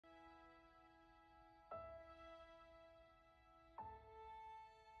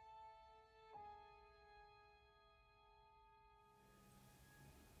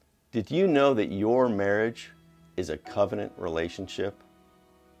Did you know that your marriage is a covenant relationship?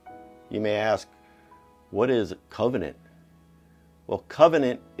 You may ask, what is a covenant? Well,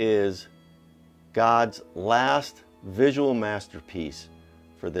 covenant is God's last visual masterpiece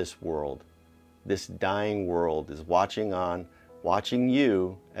for this world. This dying world is watching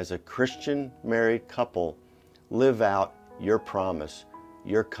you as a Christian married couple live out your promise,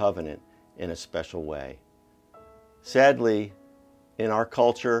 your covenant in a special way. Sadly, in our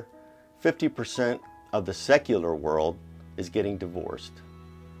culture, 50% of the secular world is getting divorced.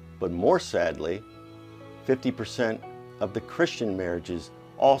 But more sadly, 50% of the Christian marriages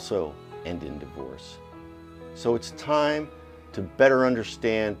also end in divorce. So it's time to better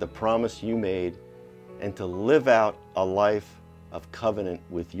understand the promise you made and to live out a life of covenant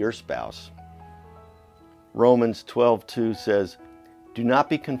with your spouse. Romans 12:2 says, "Do not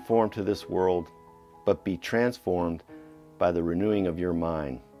be conformed to this world, but be transformed by the renewing of your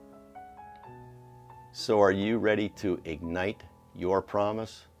mind." So are you ready to ignite your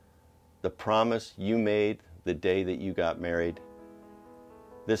promise? The promise you made the day that you got married?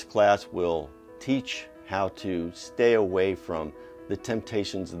 This class will teach how to stay away from the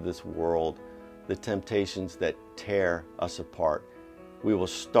temptations of this world, the temptations that tear us apart. We will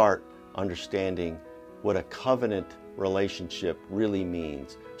start understanding what a covenant relationship really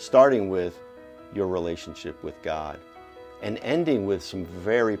means, starting with your relationship with God and ending with some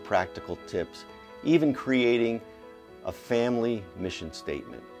very practical tips, even creating a family mission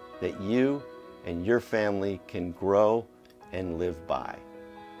statement that you and your family can grow and live by.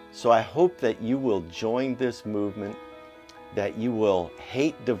 So I hope that you will join this movement, that you will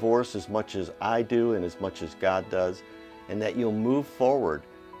hate divorce as much as I do and as much as God does, and that you'll move forward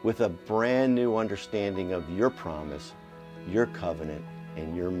with a brand new understanding of your promise, your covenant,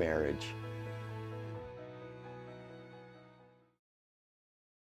 and your marriage.